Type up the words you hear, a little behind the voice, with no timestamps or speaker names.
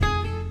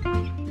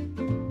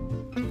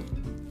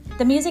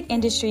The music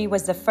industry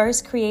was the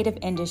first creative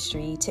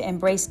industry to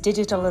embrace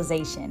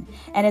digitalization,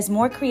 and as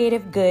more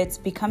creative goods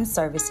become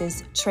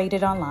services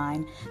traded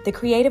online, the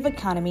creative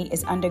economy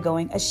is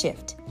undergoing a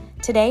shift.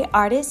 Today,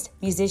 artists,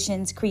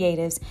 musicians,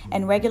 creatives,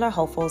 and regular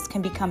hopefuls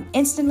can become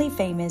instantly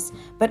famous,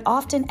 but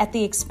often at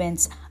the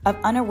expense of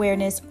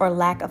unawareness or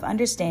lack of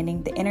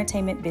understanding the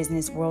entertainment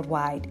business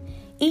worldwide.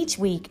 Each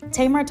week,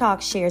 Tamar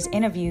Talks shares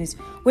interviews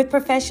with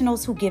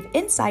professionals who give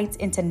insights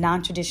into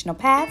non-traditional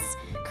paths,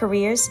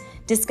 careers,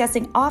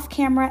 discussing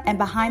off-camera and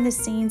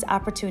behind-the-scenes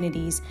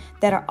opportunities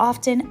that are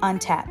often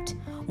untapped.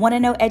 Want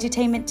to know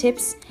edutainment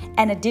tips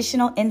and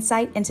additional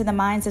insight into the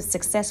minds of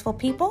successful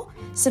people?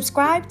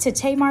 Subscribe to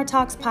Tamar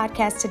Talks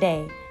podcast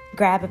today.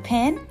 Grab a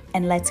pen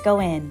and let's go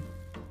in.